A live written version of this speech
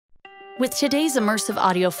With today's immersive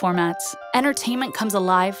audio formats, entertainment comes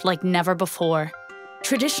alive like never before.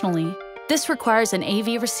 Traditionally, this requires an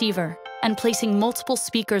AV receiver and placing multiple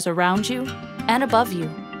speakers around you and above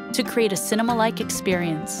you to create a cinema-like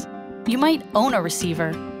experience. You might own a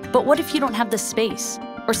receiver, but what if you don't have the space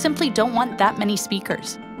or simply don't want that many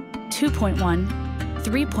speakers? 2.1,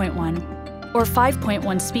 3.1, or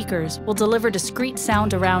 5.1 speakers will deliver discrete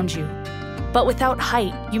sound around you. But without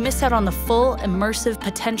height, you miss out on the full immersive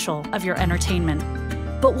potential of your entertainment.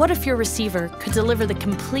 But what if your receiver could deliver the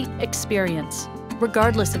complete experience,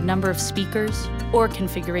 regardless of number of speakers or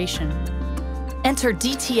configuration? Enter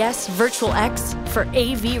DTS Virtual X for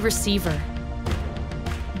AV receiver.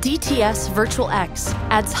 DTS Virtual X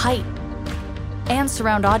adds height and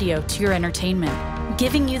surround audio to your entertainment,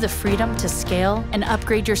 giving you the freedom to scale and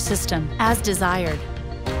upgrade your system as desired,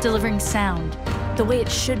 delivering sound the way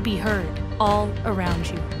it should be heard all around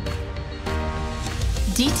you.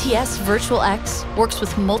 DTS Virtual X works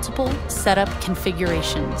with multiple setup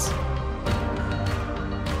configurations,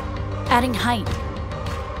 adding height,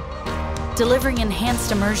 delivering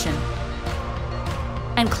enhanced immersion,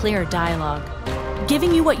 and clear dialogue,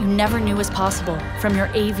 giving you what you never knew was possible from your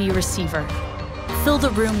AV receiver. Fill the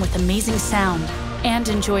room with amazing sound and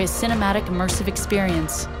enjoy a cinematic immersive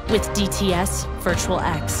experience with DTS Virtual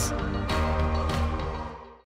X.